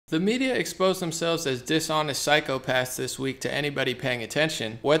The media exposed themselves as dishonest psychopaths this week to anybody paying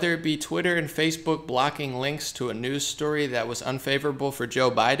attention, whether it be Twitter and Facebook blocking links to a news story that was unfavorable for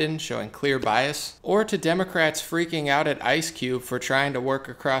Joe Biden, showing clear bias, or to Democrats freaking out at Ice Cube for trying to work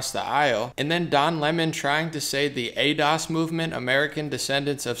across the aisle, and then Don Lemon trying to say the ADOS movement, American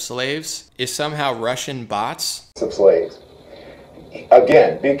Descendants of Slaves, is somehow Russian bots. Of slaves.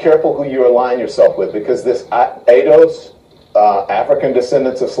 Again, be careful who you align yourself with, because this ADOS, African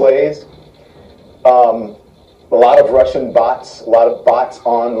Descendants of Slaves, a lot of Russian bots, a lot of bots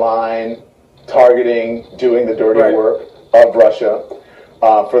online targeting, doing the dirty work of Russia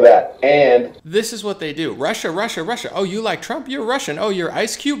for that. And this is what they do. Russia, Russia, Russia. Oh, you like Trump? You're Russian. Oh, you're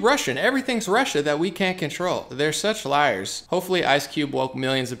Ice Cube? Russian. Everything's Russia that we can't control. They're such liars. Hopefully Ice Cube woke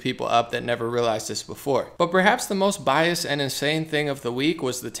millions of people up that never realized this before. But perhaps the most biased and insane thing of the week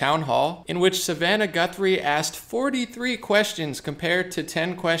was the town hall, in which Savannah Guthrie asked 43 questions compared to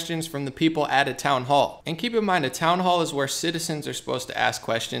 10 questions from the people at a town hall. And keep in mind, a town hall is where citizens are supposed to ask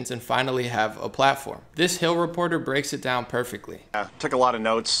questions and finally have a platform. This Hill reporter breaks it down perfectly. Took a lot of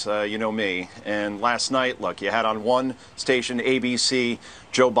notes, you know me. And last night, look, you had on one station, ABC,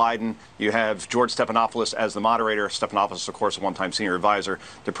 Joe Biden. You have George Stephanopoulos as the moderator. Stephanopoulos, of course, a one-time senior advisor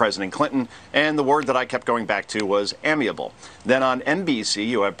to President Clinton. And the word that I kept going back to was amiable. Then on NBC,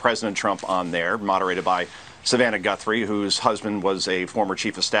 you have President Trump on there, moderated by Savannah Guthrie, whose husband was a former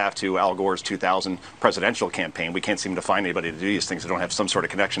chief of staff to Al Gore's 2000 presidential campaign. We can't seem to find anybody to do these things that don't have some sort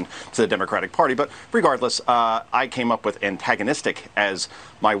of connection to the Democratic Party. But regardless, I came up with antagonistic as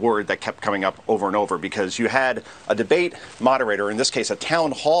my word that kept coming up over and over, because you had a debate moderator, in this case a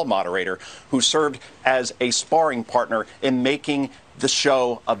town hall moderator, who served as a sparring partner in making the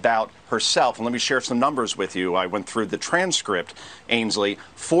show about herself. And let me share some numbers with you. I went through the transcript, Ainsley.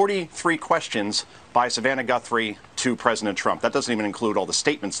 43 questions by Savannah Guthrie to President Trump. That doesn't even include all the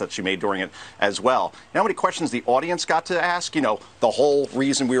statements that she made during it as well. You know how many questions the audience got to ask? You know, the whole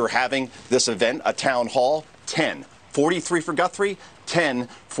reason we were having this event, a town hall? 10. 43 for Guthrie, 10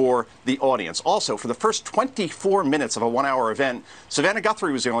 for the audience. Also, for the first 24 minutes of a one-hour event, Savannah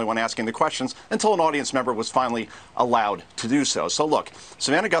Guthrie was the only one asking the questions until an audience member was finally allowed to do so. So look,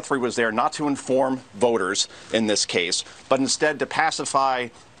 Savannah Guthrie was there not to inform voters in this case, but instead to pacify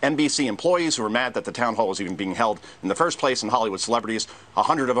NBC employees who were mad that the town hall was even being held in the first place, and Hollywood celebrities,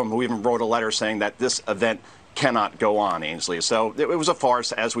 100 of them, who even wrote a letter saying that this event cannot go on, Ainsley. So it was a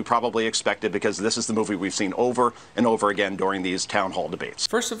farce, as we probably expected, because this is the movie we've seen over and over again during these town hall debates.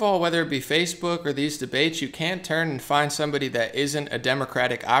 First of all, whether it be Facebook or these debates, you can't turn and find somebody that isn't a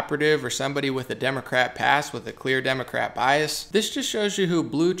Democratic operative or somebody with a Democrat past with a clear Democrat bias. This just shows you who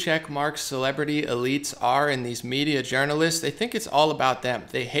blue check mark celebrity elites are in these media journalists. They think it's all about them.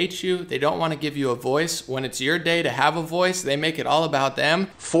 They hate you. They don't want to give you a voice. When it's your day to have a voice, they make it all about them.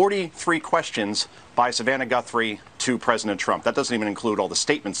 43 questions by Savannah Guthrie to President Trump. That doesn't even include all the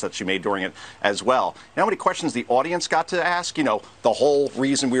statements that she made during it as well. You know how many questions the audience got to ask? You know, the whole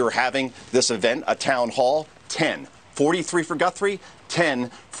reason we were having this event, a town hall? 10. 43 for Guthrie,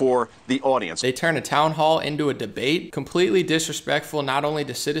 10 for the audience. They turn a town hall into a debate, completely disrespectful not only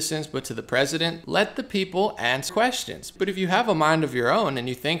to citizens but to the president. Let the people ask questions. But if you have a mind of your own and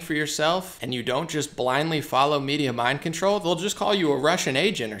you think for yourself and you don't just blindly follow media mind control, they'll just call you a Russian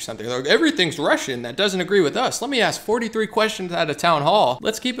agent or something. They're like, everything's Russian that doesn't agree with us. Let me ask 43 questions at a town hall.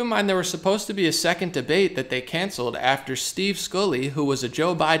 Let's keep in mind there was supposed to be a second debate that they canceled after Steve Scully, who was a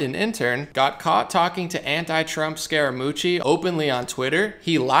Joe Biden intern, got caught talking to anti-Trump Scaramucci openly on Twitter.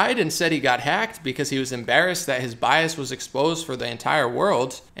 He lied and said he got hacked because he was embarrassed that his bias was exposed for the entire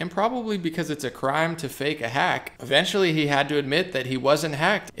world, and probably because it's a crime to fake a hack. Eventually he had to admit that he wasn't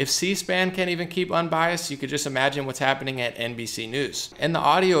hacked. If C-SPAN can't even keep unbiased, you could just imagine what's happening at NBC News. And the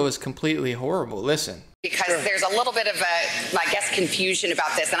audio is completely horrible. Listen. Because there's a little bit of I guess, confusion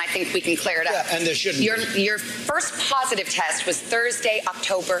about this, and I think we can clear it up. Yeah, and there shouldn't. Your first positive test was Thursday,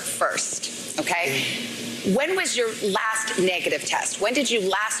 October 1st, okay? When was your last negative test? When did you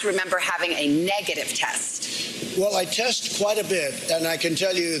last remember having a negative test? Well, I test quite a bit, and I can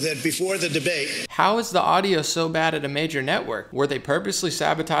tell you that before the debate... How is the audio so bad at a major network? Were they purposely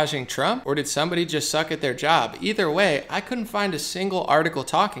sabotaging Trump, or did somebody just suck at their job? Either way, I couldn't find a single article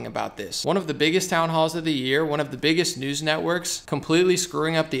talking about this. One of the biggest town halls of the year, one of the biggest news networks, completely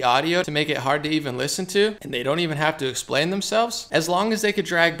screwing up the audio to make it hard to even listen to, and they don't even have to explain themselves? As long as they could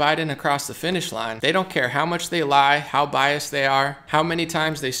drag Biden across the finish line, they don't care how much they lie, how biased they are, how many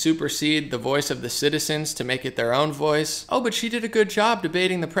times they supersede the voice of the citizens to make it their their own voice. Oh, but she did a good job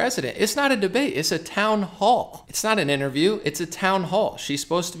debating the president. It's not a debate, it's a town hall. It's not an interview, it's a town hall. She's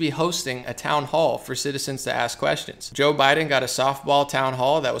supposed to be hosting a town hall for citizens to ask questions. Joe Biden got a softball town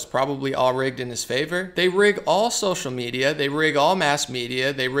hall that was probably all rigged in his favor. They rig all social media, they rig all mass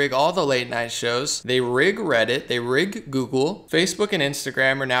media, they rig all the late night shows, they rig Reddit, they rig Google. Facebook and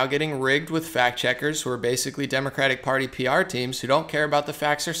Instagram are now getting rigged with fact checkers who are basically Democratic Party PR teams who don't care about the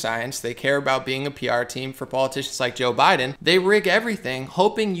facts or science. They care about being a PR team for politicians like Joe Biden. They rig everything,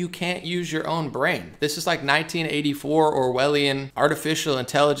 hoping you can't use your own brain. This is like 1984 Orwellian artificial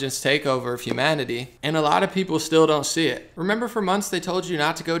intelligence takeover of humanity, and a lot of people still don't see it. Remember, for months they told you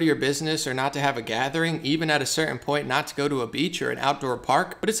not to go to your business or not to have a gathering, even at a certain point not to go to a beach or an outdoor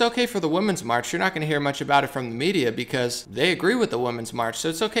park. But it's okay for the Women's March. You're not going to hear much about it from the media because they agree with the Women's March. So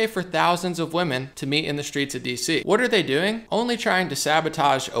it's okay for thousands of women to meet in the streets of DC. What are they doing? Only trying to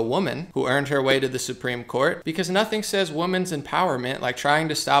sabotage a woman who earned her way to the Supreme Court, because nothing says women's empowerment like trying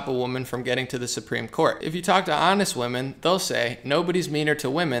to stop a woman from getting to the Supreme Court. If you talk to honest women, they'll say nobody's meaner to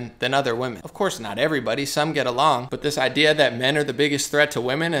women than other women. Of course, not everybody, some get along, but this idea that men are the biggest threat to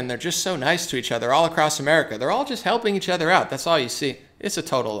women and they're just so nice to each other all across America, they're all just helping each other out, that's all you see. It's a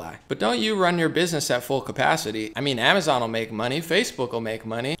total lie. But don't you run your business at full capacity. I mean, Amazon will make money, Facebook will make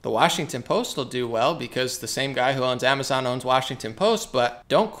money, the Washington Post will do well because the same guy who owns Amazon owns Washington Post, but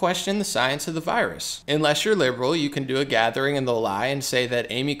don't question the science of the virus. Unless you're liberal, you can do a gathering and they'll lie and say that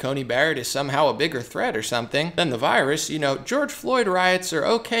Amy Coney Barrett is somehow a bigger threat or something than the virus. You know, George Floyd riots are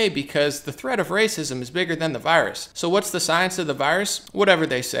okay because the threat of racism is bigger than the virus. So what's the science of the virus? Whatever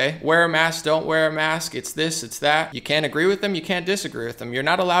they say. Wear a mask, don't wear a mask, it's this, it's that. You can't agree with them, you can't disagree with them. You're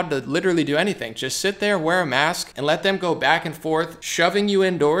not allowed to literally do anything. Just sit there, wear a mask, and let them go back and forth, shoving you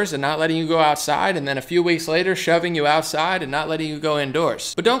indoors and not letting you go outside, and then a few weeks later, shoving you outside and not letting you go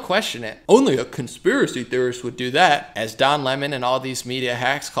indoors. But don't question it. Only a conspiracy theorist would do that. As Don Lemon and all these media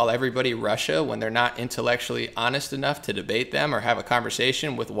hacks call everybody Russia when they're not intellectually honest enough to debate them or have a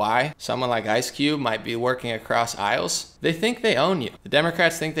conversation with why someone like Ice Cube might be working across aisles. They think they own you. The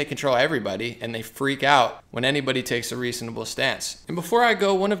Democrats think they control everybody, and they freak out when anybody takes a reasonable stance. And before I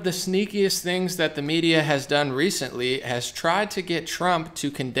go, one of the sneakiest things that the media has done recently has tried to get Trump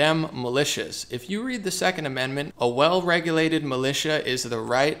to condemn militias. If you read the Second Amendment, a well-regulated militia is the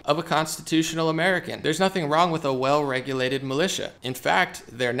right of a constitutional American. There's nothing wrong with a well-regulated militia. In fact,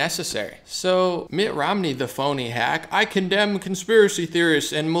 they're necessary. So Mitt Romney, the phony hack, I condemn conspiracy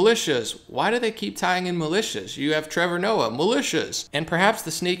theorists and militias. Why do they keep tying in militias? You have Trevor Noah, militias. And perhaps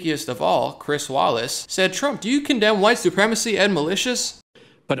the sneakiest of all, Chris Wallace, said, Trump, do you condemn white supremacy and militias?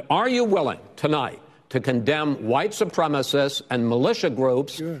 But are you willing tonight to condemn white supremacists and militia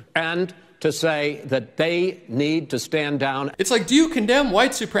groups and to say that they need to stand down? It's like, do you condemn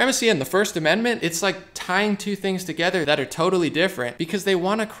white supremacy and the First Amendment? It's like tying two things together that are totally different because they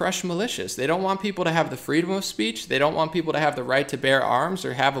want to crush militias. They don't want people to have the freedom of speech. They don't want people to have the right to bear arms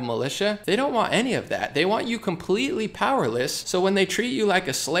or have a militia. They don't want any of that. They want you completely powerless. So when they treat you like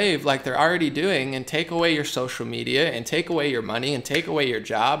a slave, like they're already doing, and take away your social media and take away your money and take away your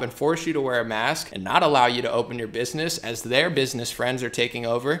job and force you to wear a mask and not allow you to open your business as their business friends are taking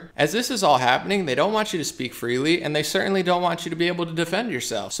over, as this is all happening, they don't want you to speak freely, and they certainly don't want you to be able to defend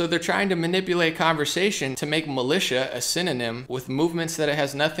yourself. So they're trying to manipulate conversation to make militia a synonym with movements that it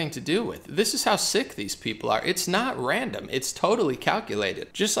has nothing to do with. This is how sick these people are. It's not random. It's totally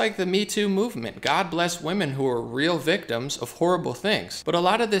calculated. Just like the Me Too movement. God bless women who are real victims of horrible things. But a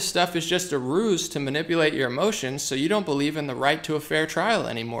lot of this stuff is just a ruse to manipulate your emotions so you don't believe in the right to a fair trial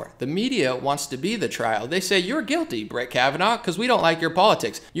anymore. The media wants to be the trial. They say, you're guilty, Brett Kavanaugh, because we don't like your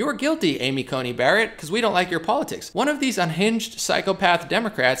politics. You're guilty, Amy Coney Barrett, because we don't like your politics. One of these unhinged psychopath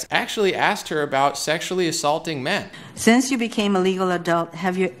Democrats actually asked her about sexually assaulting men. Since you became a legal adult,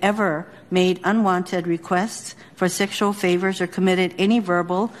 have you ever made unwanted requests for sexual favors or committed any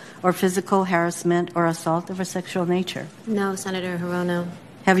verbal or physical harassment or assault of a sexual nature? No, Senator Hirono.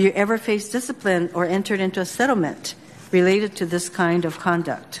 Have you ever faced discipline or entered into a settlement related to this kind of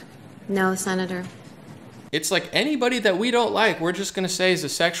conduct? No, Senator. It's like anybody that we don't like, we're just going to say is a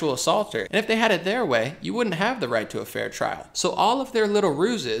sexual assaulter. And if they had it their way, you wouldn't have the right to a fair trial. So all of their little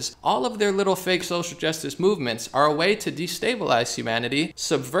ruses, all of their little fake social justice movements are a way to destabilize humanity,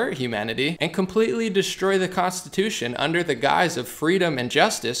 subvert humanity, and completely destroy the Constitution under the guise of freedom and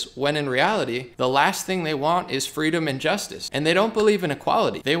justice, when in reality, the last thing they want is freedom and justice. And they don't believe in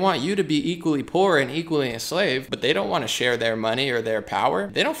equality. They want you to be equally poor and equally enslaved, but they don't want to share their money or their power.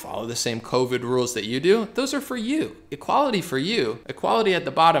 They don't follow the same COVID rules that you do. those are for you. Equality for you, equality at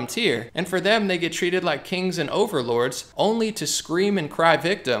the bottom tier. And for them, they get treated like kings and overlords, only to scream and cry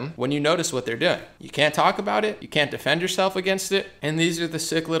victim when you notice what they're doing. You can't talk about it, you can't defend yourself against it, and these are the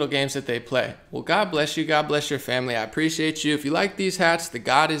sick little games that they play. Well, God bless you, God bless your family. I appreciate you. If you like these hats, the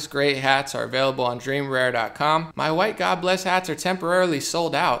God is Great hats are available on dreamrare.com. My white God bless hats are temporarily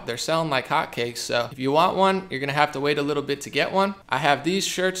sold out. They're selling like hotcakes, so if you want one, you're gonna have to wait a little bit to get one. I have these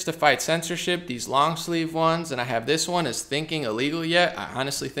shirts to fight censorship, these long sleeve ones, and I have this one is thinking illegal yet. I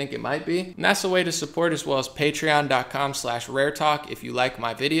honestly think it might be. And that's a way to support, as well as patreon.com/raretalk if you like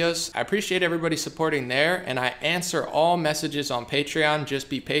my videos. I appreciate everybody supporting there, and I answer all messages on Patreon. Just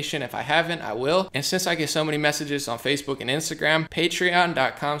be patient. If I haven't, I will. And since I get so many messages on Facebook and Instagram,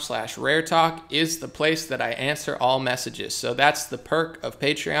 patreon.com/raretalk is the place that I answer all messages. So that's the perk of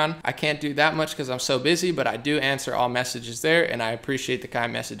Patreon. I can't do that much because I'm so busy, but I do answer all messages there, and I appreciate the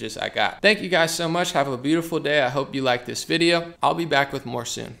kind messages I got. Thank you guys so much. Have a beautiful day. I hope you like this video. I'll be back with more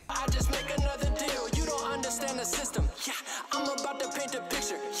soon. I just make another deal. You don't understand the system. Yeah, I'm about to paint a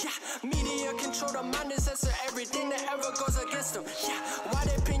picture. Yeah, media control the mind and censor everything that ever goes against them. Yeah, why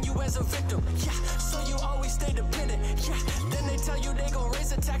they pin you as a victim? Yeah, so you always stay dependent. Yeah, then they tell you they gon'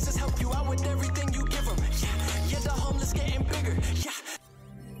 raise the taxes, help you out with everything you